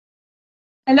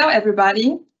Hello,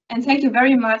 everybody, and thank you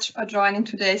very much for joining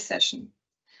today's session.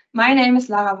 My name is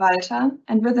Lara Walter,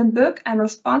 and within BÜK, I'm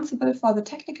responsible for the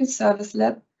Technical Service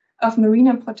Lab of Marine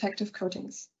and Protective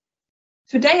Coatings.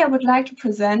 Today, I would like to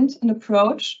present an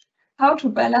approach how to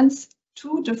balance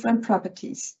two different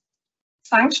properties,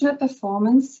 functional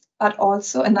performance, but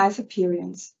also a nice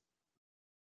appearance.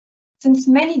 Since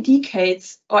many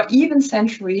decades or even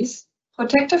centuries,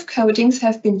 protective coatings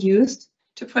have been used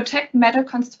to protect metal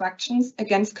constructions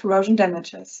against corrosion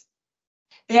damages.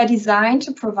 They are designed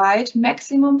to provide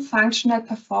maximum functional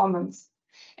performance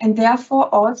and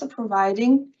therefore also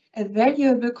providing a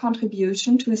valuable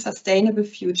contribution to a sustainable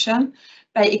future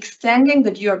by extending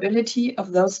the durability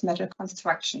of those metal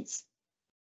constructions.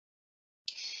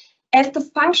 As the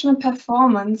functional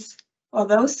performance for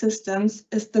those systems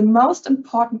is the most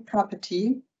important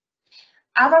property,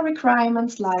 other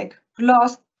requirements like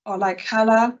gloss or like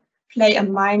color play a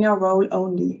minor role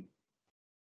only.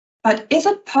 But is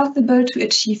it possible to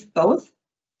achieve both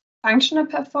functional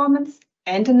performance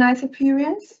and a nice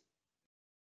appearance?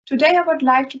 Today I would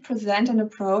like to present an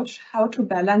approach how to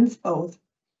balance both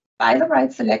by the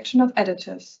right selection of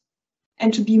additives.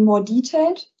 And to be more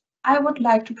detailed, I would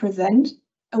like to present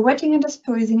a wetting and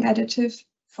dispersing additive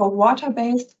for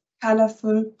water-based,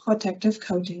 colorful protective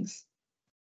coatings.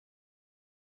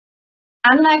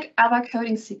 Unlike other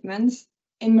coating segments,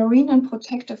 in marine and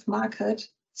protective market,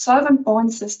 solvent-borne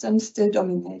systems still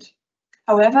dominate.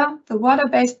 However, the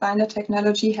water-based binder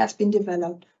technology has been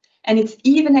developed, and it's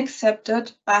even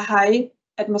accepted by high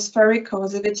atmospheric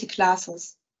corrosivity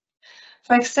classes.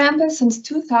 For example, since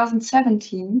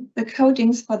 2017, the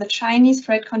coatings for the Chinese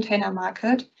freight container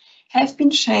market have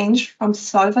been changed from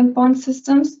solvent-borne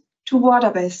systems to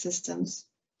water-based systems.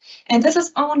 And this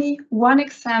is only one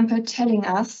example telling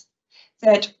us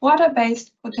that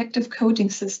water-based protective coating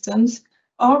systems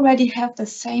already have the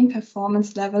same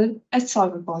performance level as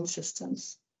solvent-borne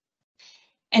systems.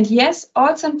 And yes,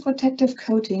 also in protective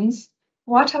coatings,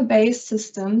 water-based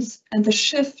systems and the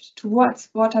shift towards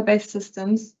water-based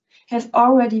systems has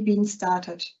already been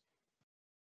started.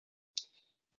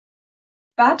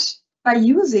 But by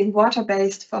using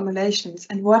water-based formulations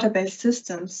and water-based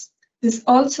systems, this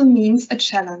also means a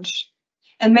challenge.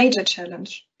 A major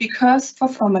challenge, because for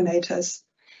formulators,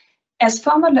 as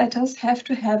formulators have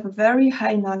to have a very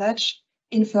high knowledge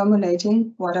in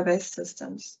formulating water-based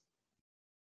systems.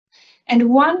 And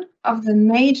one of the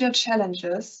major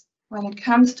challenges when it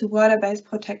comes to water-based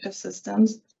protective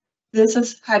systems, this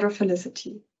is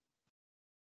hydrophilicity.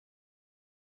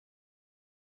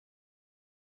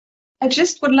 I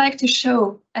just would like to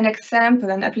show an example,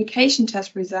 an application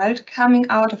test result coming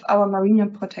out of our marine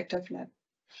and protective lab.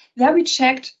 There we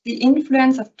checked the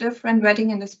influence of different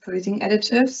wetting and dispersing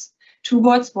additives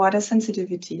towards water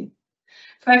sensitivity.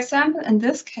 For example, in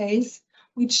this case,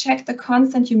 we checked the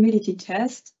constant humidity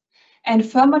test and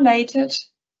formulated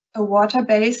a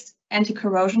water-based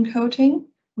anti-corrosion coating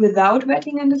without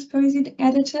wetting and dispersing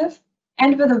additive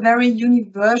and with a very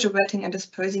universal wetting and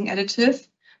dispersing additive,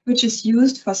 which is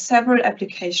used for several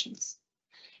applications.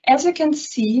 As you can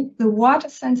see, the water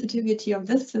sensitivity of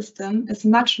this system is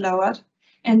much lowered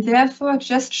and therefore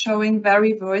just showing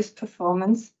very worse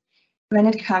performance when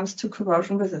it comes to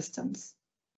corrosion resistance.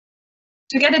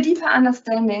 To get a deeper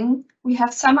understanding, we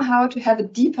have somehow to have a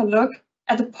deeper look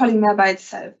at the polymer by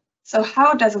itself. So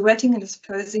how does a wetting and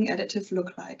dispersing additive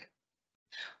look like?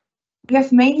 We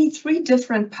have mainly three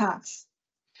different parts.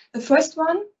 The first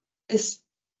one is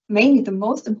mainly the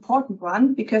most important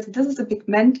one because this is a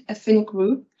pigment affinic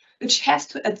group which has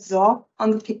to adsorb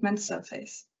on the pigment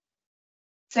surface.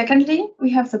 Secondly, we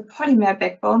have the polymer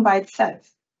backbone by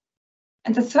itself.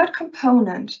 And the third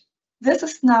component, this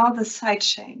is now the side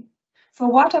chain. For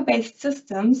water-based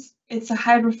systems, it's a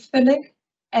hydrophilic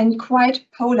and quite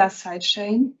polar side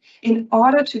chain in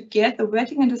order to get the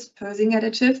wetting and dispersing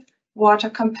additive water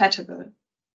compatible.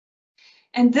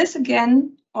 And this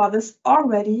again, or this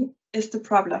already, is the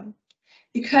problem.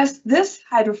 Because this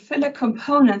hydrophilic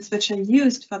components which are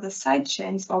used for the side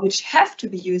chains or which have to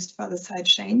be used for the side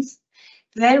chains,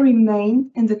 they remain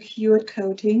in the cured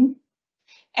coating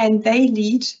and they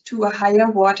lead to a higher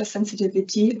water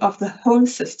sensitivity of the whole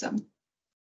system.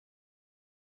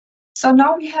 So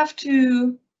now we have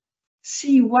to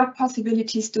see what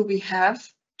possibilities do we have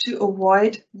to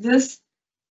avoid this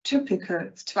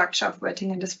typical structure of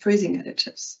wetting and dispersing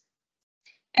additives.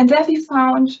 And there we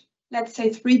found, let's say,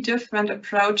 three different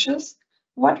approaches,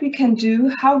 what we can do,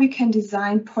 how we can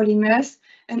design polymers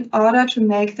in order to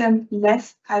make them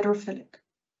less hydrophilic.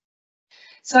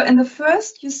 So in the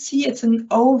first, you see it's an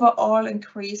overall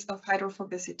increase of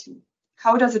hydrophobicity.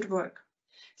 How does it work?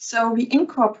 So we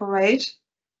incorporate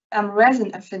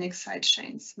resin affinic side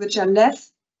chains, which are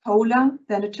less polar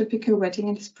than a typical wetting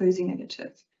and dispersing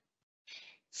additive.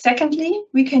 Secondly,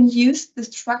 we can use the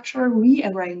structural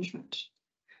rearrangement.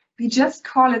 We just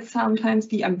call it sometimes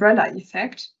the umbrella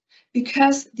effect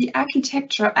because the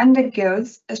architecture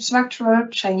undergoes a structural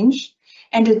change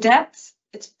and adapts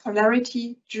its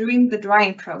polarity during the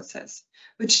drying process,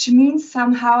 which means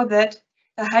somehow that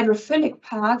the hydrophilic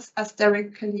parts are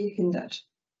sterically hindered.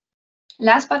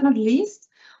 Last but not least,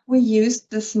 we use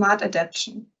the smart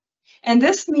adaptation. And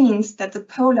this means that the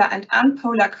polar and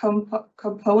unpolar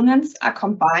components are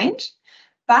combined,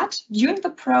 but during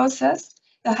the process,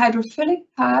 the hydrophilic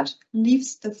part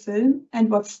leaves the film and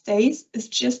what stays is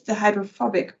just the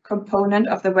hydrophobic component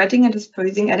of the wetting and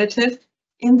dispersing additive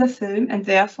in the film and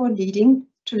therefore leading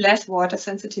to less water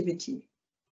sensitivity.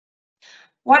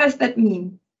 What does that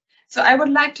mean? So I would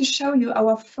like to show you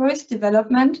our first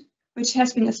development, which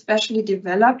has been especially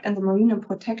developed in the Marine and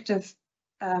Protective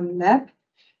lab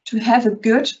to have a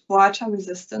good water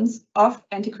resistance of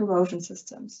anti-corrosion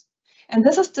systems. And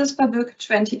this is Dispersing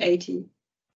 2080.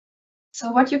 So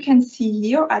what you can see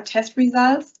here are test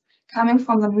results coming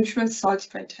from the neutral salt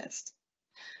spray test.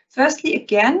 Firstly,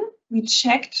 again, we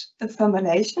checked the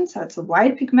formulation, so it's a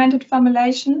white pigmented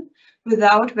formulation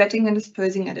without wetting and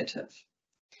dispersing additive.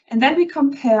 And then we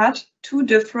compared two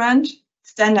different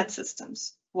standard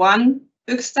systems, one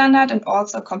big standard and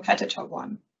also a competitor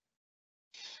one.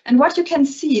 And what you can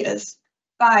see is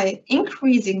by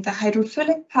increasing the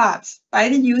hydrophilic parts by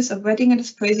the use of wetting and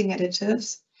dispersing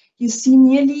additives, you see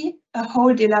nearly a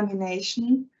whole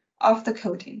delamination of the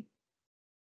coating.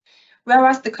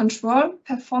 Whereas the control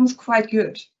performs quite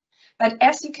good. But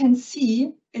as you can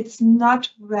see, it's not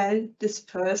well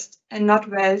dispersed and not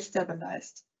well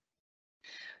stabilized.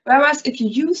 Whereas if you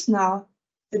use now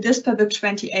the Dispersing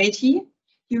 2080,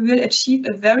 you will achieve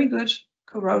a very good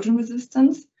corrosion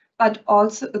resistance, but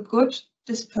also a good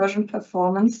dispersion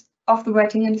performance of the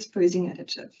wetting and dispersing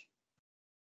additive.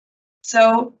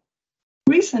 So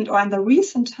in the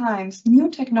recent times, new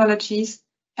technologies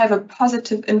have a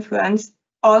positive influence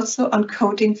also on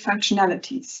coating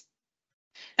functionalities.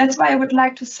 That's why I would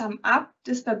like to sum up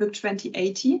Dispersing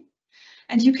 2080.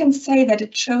 And you can say that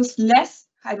it shows less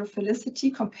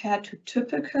hydrophilicity compared to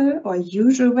typical or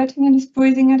usual wetting and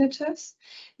dispersing additives.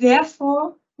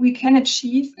 Therefore, we can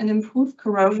achieve an improved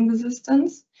corrosion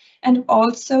resistance and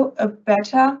also a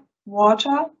better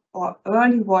water or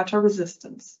early water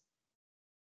resistance.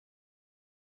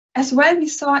 As well, we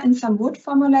saw in some wood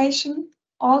formulation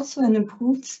also an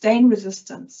improved stain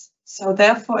resistance. So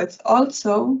therefore, it's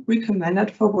also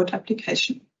recommended for wood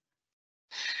application.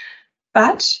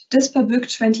 But Dispersing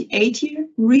 2080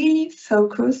 really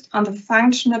focused on the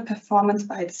functional performance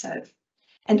by itself.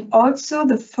 And also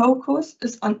the focus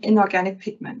is on inorganic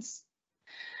pigments.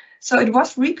 So it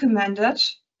was recommended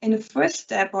in a first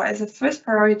step or as a first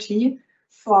priority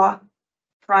for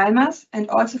primers and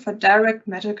also for direct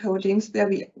metal coatings where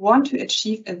we want to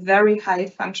achieve a very high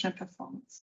functional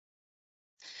performance.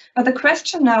 But the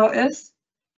question now is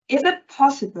it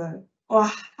possible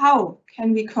or how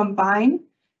can we combine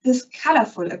this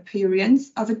colorful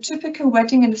appearance of a typical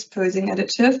wetting and dispersing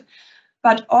additive,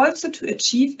 but also to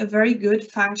achieve a very good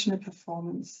functional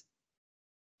performance?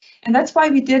 And that's why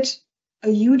we did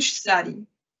a huge study.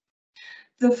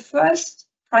 The first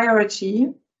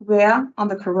priority were on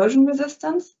the corrosion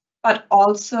resistance, but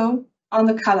also on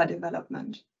the color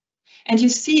development. And you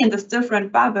see in these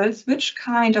different bubbles which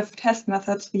kind of test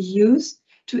methods we use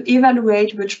to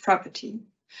evaluate which property.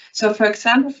 So for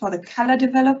example, for the color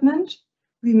development,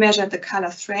 we measured the color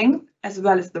strength as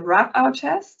well as the rub-out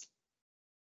test.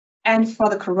 And for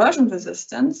the corrosion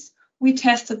resistance, we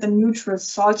tested the neutral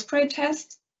salt spray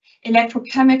test,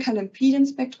 electrochemical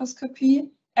impedance spectroscopy,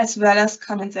 as well as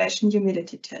condensation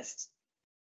humidity test.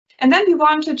 And then we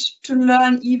wanted to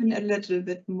learn even a little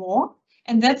bit more.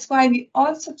 And that's why we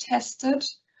also tested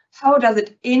how does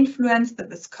it influence the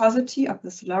viscosity of the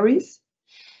slurries?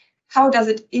 How does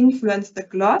it influence the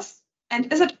gloss?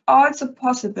 And is it also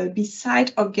possible,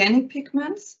 beside organic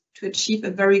pigments, to achieve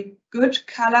a very good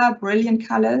color, brilliant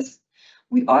colors?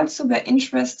 We also were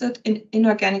interested in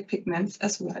inorganic pigments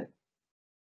as well.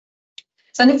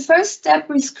 So in the first step,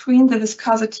 we screened the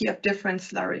viscosity of different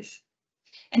slurries.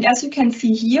 And as you can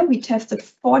see here, we tested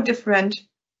 4 different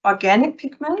organic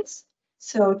pigments.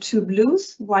 So 2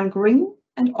 blues, 1 green,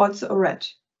 and also a red.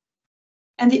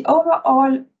 And the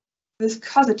overall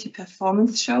viscosity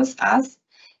performance shows us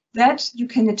that you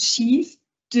can achieve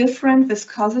different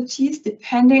viscosities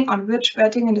depending on which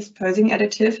wetting and dispersing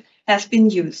additive has been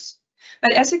used.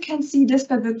 But as you can see,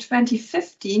 Dispersing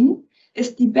 2015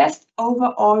 is the best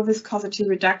overall viscosity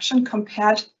reduction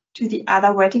compared to the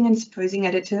other wetting and dispersing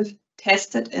additive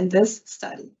tested in this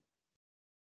study.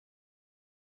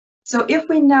 So if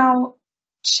we now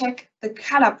check the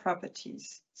color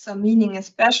properties, so meaning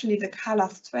especially the color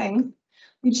strength,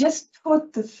 we just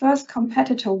put the first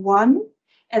competitor 1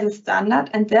 as a standard,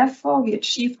 and therefore we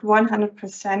achieved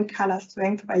 100% color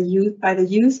strength by the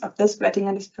use of this wetting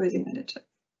and dispersing additive.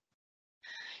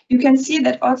 You can see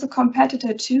that also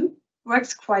competitor 2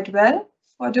 works quite well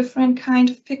for different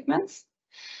kinds of pigments,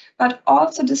 but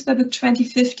also Disperbic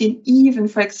 2015, even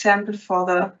for example for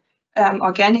the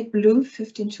organic blue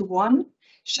 15:1,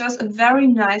 shows a very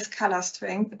nice color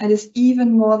strength and is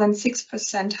even more than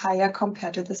 6% higher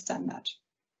compared to the standard.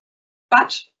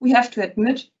 But we have to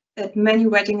admit that many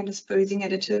wetting and dispersing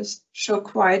additives show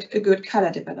quite a good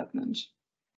color development.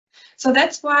 So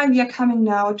that's why we are coming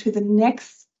now to the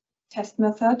next test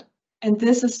method, and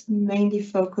this is mainly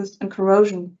focused on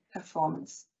corrosion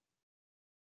performance.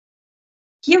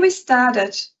 Here we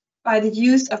started by the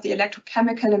use of the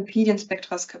electrochemical impedance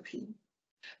spectroscopy.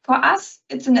 For us,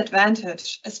 it's an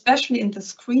advantage, especially in the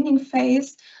screening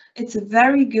phase. It's a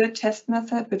very good test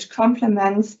method which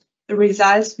complements the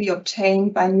results we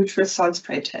obtain by neutral salt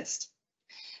spray test.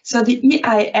 So the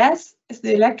EIS is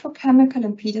the electrochemical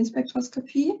impedance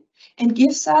spectroscopy and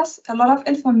gives us a lot of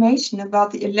information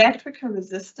about the electrical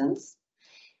resistance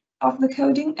of the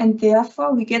coating, and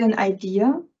therefore we get an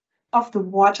idea of the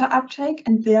water uptake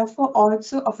and therefore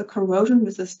also of the corrosion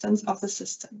resistance of the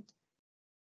system.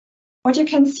 What you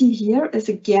can see here is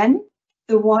again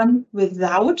the one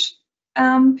without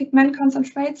pigment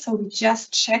concentrate. So we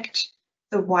just checked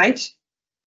the white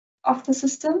of the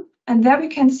system, and there we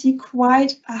can see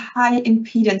quite a high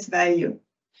impedance value,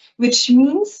 which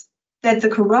means that the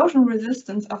corrosion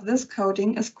resistance of this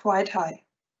coating is quite high.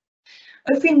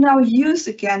 If we now use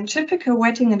again typical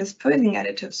wetting and dispersing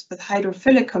additives with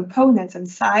hydrophilic components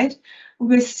inside, we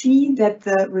will see that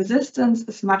the resistance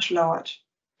is much lowered.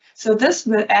 So this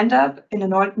will end up in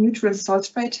a neutral salt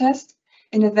spray test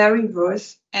in a very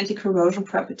worse anti-corrosion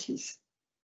properties.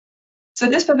 So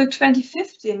Disperbic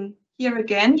 2015 here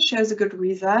again shows a good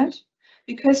result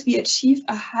because we achieve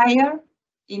a higher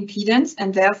impedance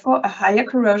and therefore a higher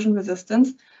corrosion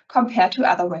resistance compared to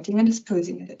other wetting and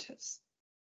dispersing additives.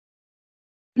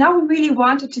 Now we really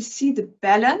wanted to see the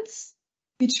balance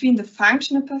between the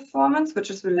functional performance, which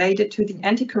is related to the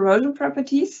anti-corrosion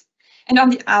properties, and on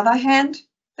the other hand,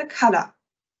 the color.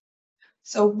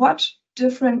 So what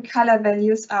different color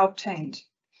values are obtained?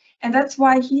 And that's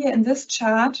why here in this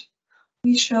chart,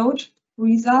 we showed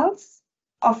results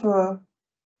of a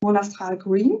monastral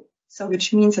green, so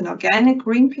which means an organic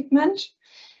green pigment,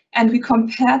 and we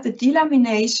compared the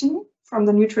delamination from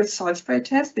the neutral salt spray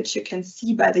test, which you can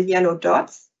see by the yellow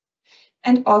dots,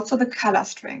 and also the color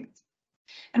strength.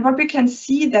 And what we can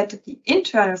see that the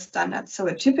internal standard, so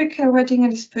a typical wetting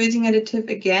and dispersing additive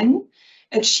again,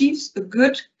 achieves a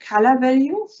good color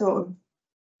value, so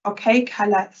okay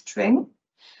color strength,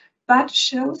 but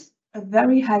shows a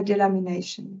very high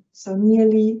delamination, so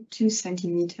nearly 2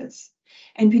 centimeters.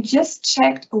 And we just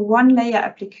checked a 1-layer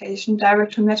application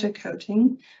direct to metal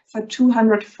coating for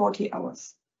 240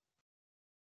 hours.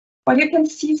 What you can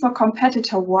see for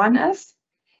competitor 1 is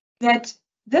that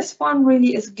this one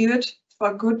really is good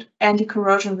for good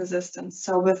anti-corrosion resistance,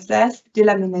 so with less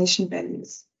delamination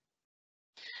values.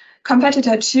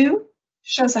 Competitor 2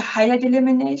 shows a higher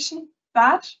delamination,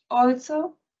 but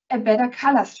also a better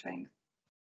color strength.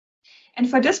 And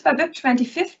for Disperbic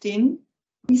 2015,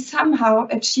 we somehow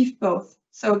achieved both.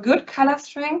 So good color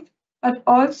strength, but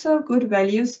also good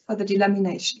values for the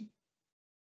delamination.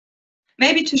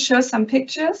 Maybe to show some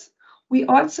pictures, we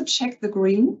also checked the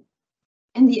green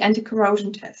in the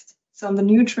anti-corrosion test. So on the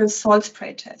neutral salt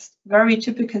spray test, very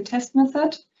typical test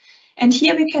method. And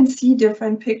here we can see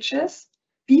different pictures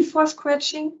before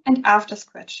scratching and after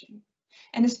scratching.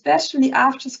 And especially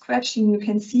after scratching, you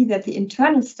can see that the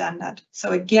internal standard,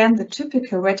 so again, the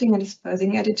typical wetting and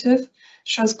dispersing additive,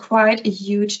 shows quite a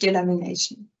huge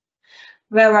delamination.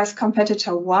 Whereas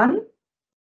competitor 1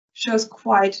 shows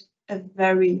quite a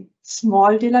very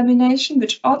small delamination,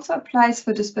 which also applies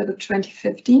for Disperbic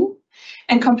 2015,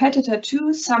 and competitor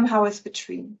 2 somehow is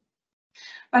between.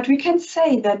 But we can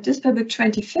say that Disperbic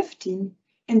 2015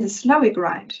 in the slurry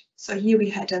grind, so here we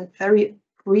had a very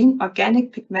green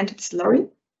organic pigmented slurry,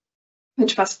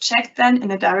 which was checked then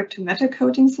in a direct to metal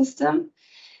coating system.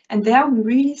 And there we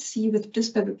really see with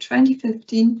Disperbic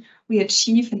 2015, we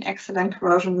achieve an excellent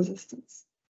corrosion resistance.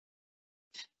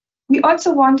 We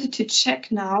also wanted to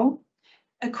check now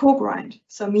a co-grind.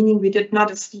 So meaning we did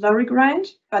not a slurry grind,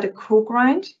 but a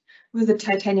co-grind with a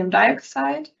titanium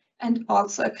dioxide and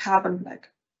also a carbon black.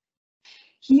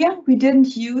 Here we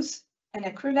didn't use an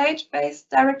acrylate-based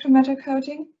direct-to-metal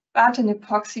coating, but an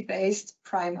epoxy-based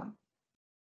primer.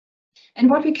 And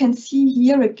what we can see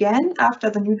here again after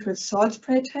the neutral salt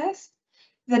spray test,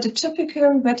 that a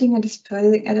typical wetting and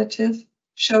dispersing additive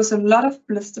shows a lot of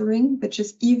blistering, which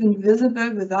is even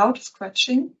visible without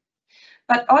scratching.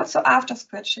 But also after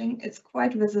scratching, it's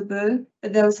quite visible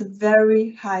that there is a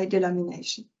very high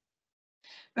delamination.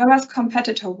 Whereas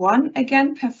competitor 1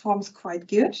 again performs quite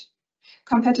good.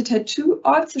 Competitor 2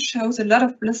 also shows a lot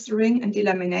of blistering and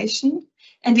delamination.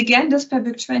 And again, this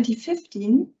Disperbook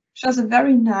 2015 shows a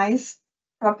very nice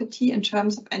property in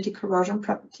terms of anti-corrosion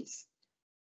properties.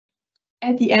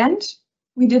 At the end,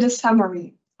 we did a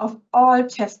summary of all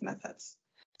test methods.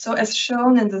 So as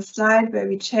shown in the slide where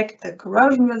we checked the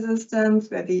corrosion resistance,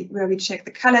 where we checked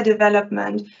the color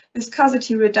development,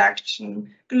 viscosity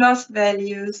reduction, gloss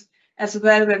values, as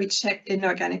well where we checked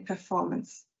inorganic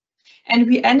performance. And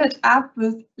we ended up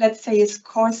with, let's say, a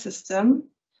score system,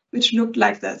 which looked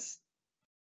like this.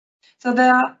 So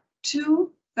there are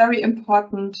two very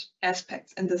important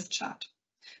aspects in this chart.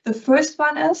 The first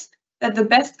one is that the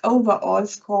best overall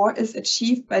score is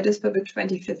achieved by Disperbook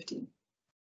 2015.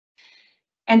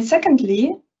 And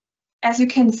secondly, as you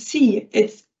can see,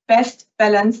 it's best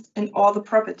balanced in all the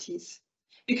properties.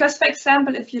 Because, for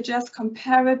example, if you just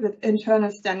compare it with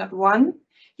internal standard 1,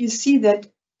 you see that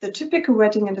the typical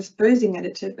wetting and dispersing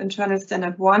additive internal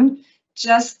standard 1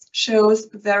 just shows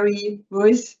very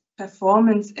worse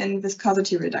performance in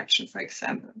viscosity reduction, for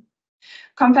example.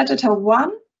 Competitor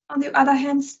 1, on the other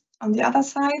hand, on the other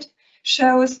side,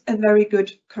 shows a very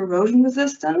good corrosion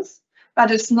resistance, but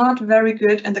it's not very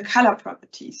good in the color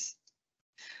properties.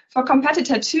 For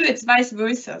competitor 2, it's vice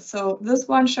versa. So this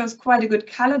one shows quite a good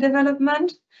color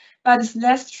development, but is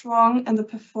less strong in the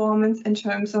performance in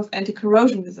terms of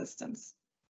anti-corrosion resistance.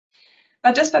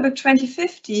 But Disperbook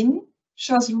 2015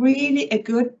 shows really a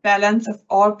good balance of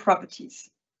all properties.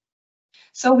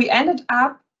 So we ended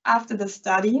up, after the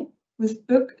study, with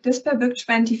Disperbook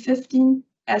 2015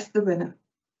 as the winner.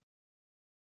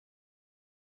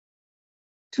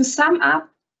 To sum up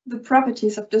the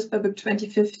properties of Disperbook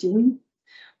 2015,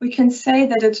 we can say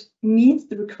that it meets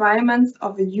the requirements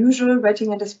of the usual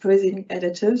wetting and dispersing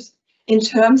additives in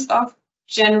terms of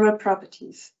general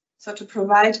properties, so to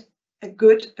provide a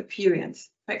good appearance.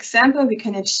 For example, we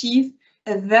can achieve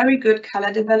a very good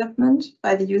color development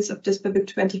by the use of Disperbook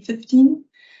 2015,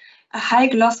 a high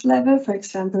gloss level, for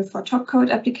example, for top coat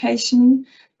application,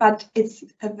 but it's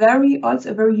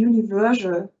also a very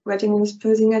universal wetting and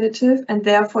dispersing additive and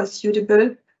therefore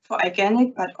suitable for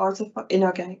organic but also for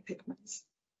inorganic pigments.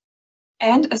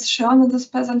 And as shown in this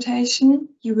presentation,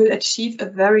 you will achieve a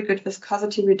very good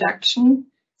viscosity reduction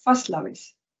for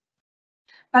slurries.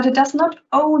 But it does not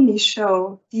only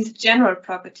show these general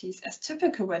properties as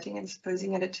typical wetting and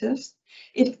dispersing additives,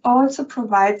 it also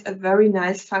provides a very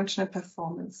nice functional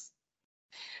performance,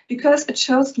 because it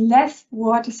shows less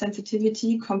water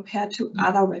sensitivity compared to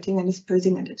other wetting and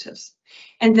dispersing additives.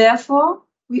 And therefore,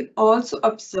 we also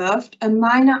observed a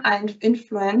minor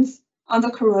influence on the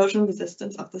corrosion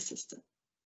resistance of the system.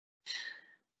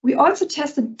 We also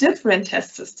tested different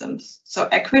test systems, so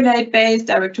acrylate-based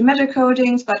direct-to-metal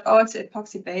coatings, but also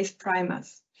epoxy-based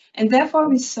primers. And therefore,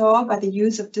 we saw by the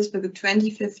use of Disperbook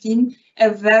 2015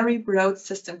 a very broad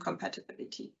system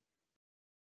compatibility.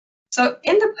 So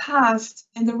in the past,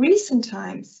 in the recent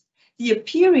times, the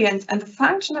appearance and the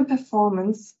functional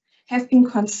performance have been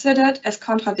considered as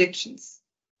contradictions.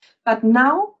 But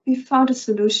now we found a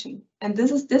solution, and this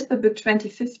is Disperbook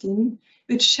 2015,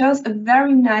 which shows a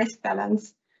very nice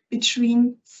balance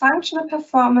between functional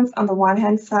performance on the one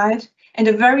hand side and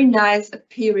a very nice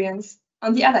appearance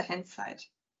on the other hand side.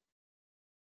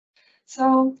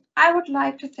 So I would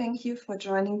like to thank you for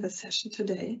joining the session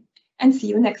today and see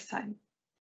you next time.